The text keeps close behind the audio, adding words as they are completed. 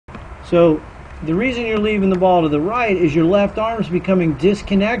So the reason you're leaving the ball to the right is your left arm's becoming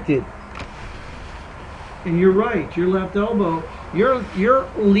disconnected. And you're right, your left elbow, your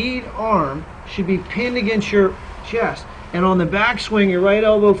lead arm should be pinned against your chest. And on the backswing, your right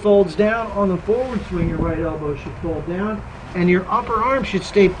elbow folds down. On the forward swing, your right elbow should fold down. And your upper arm should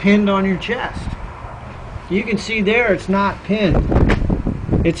stay pinned on your chest. You can see there it's not pinned.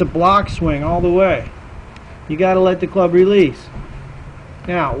 It's a block swing all the way. You got to let the club release.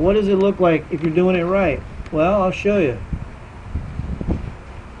 Now, what does it look like if you're doing it right? Well, I'll show you.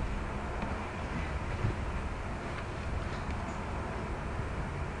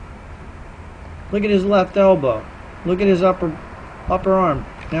 Look at his left elbow. Look at his upper arm.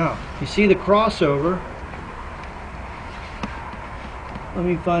 Now, you see the crossover. Let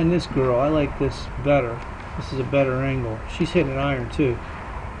me find this girl. I like this better. This is a better angle. She's hitting an iron too.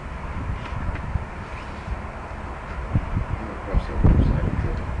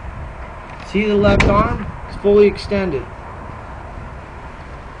 See the left arm? It's fully extended.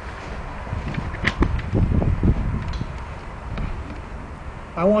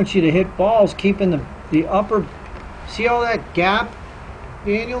 I want you to hit balls keeping the upper. See all that gap?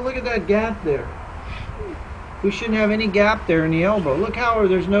 Daniel, look at that gap there. We shouldn't have any gap there in the elbow. Look how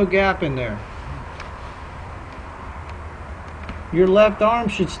there's no gap in there. Your left arm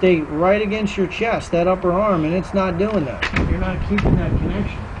should stay right against your chest, that upper arm, and it's not doing that. You're not keeping that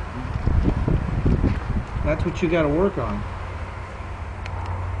connection. That's what you got to work on.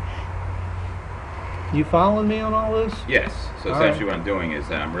 You following me on all this? Yes. So essentially what I'm doing is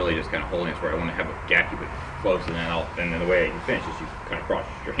I'm really just kind of holding this where I want to have a gap, keep it close, and then the way you finish is you kind of cross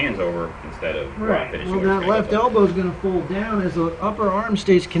your hands over instead of finishing. Well, that left elbow is going to fold down as the upper arm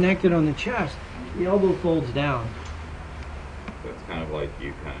stays connected on the chest. The elbow folds down. So it's kind of like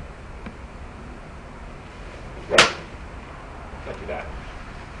you kind of like that.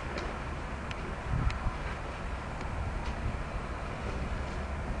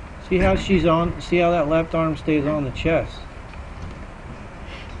 See how she's on? See how that left arm stays on the chest?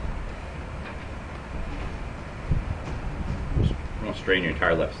 Almost straighten your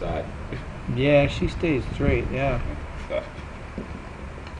entire left side. Yeah, she stays straight. Yeah. Stuff.